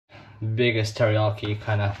biggest teriyaki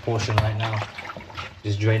kind of portion right now.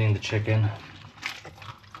 Just draining the chicken.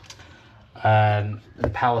 The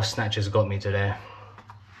power snatches got me today.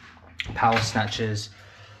 Power snatches,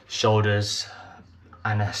 shoulders,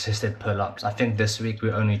 and assisted pull-ups. I think this week we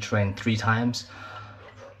only trained 3 times,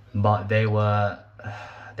 but they were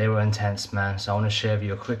intense, man. So I want to share with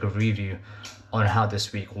you a quick review on how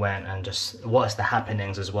this week went and just what's the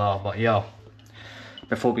happenings as well. But yo,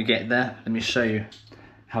 before we get there, let me show you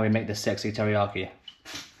how we make the sexy teriyaki.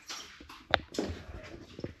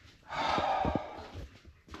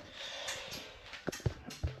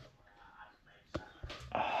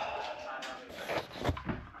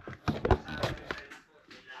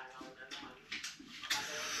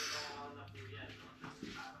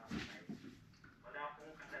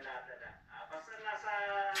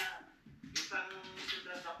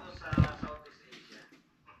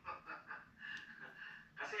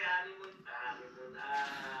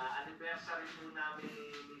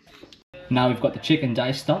 Now we've got the chicken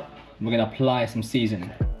diced up, we're going to apply some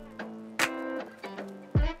seasoning.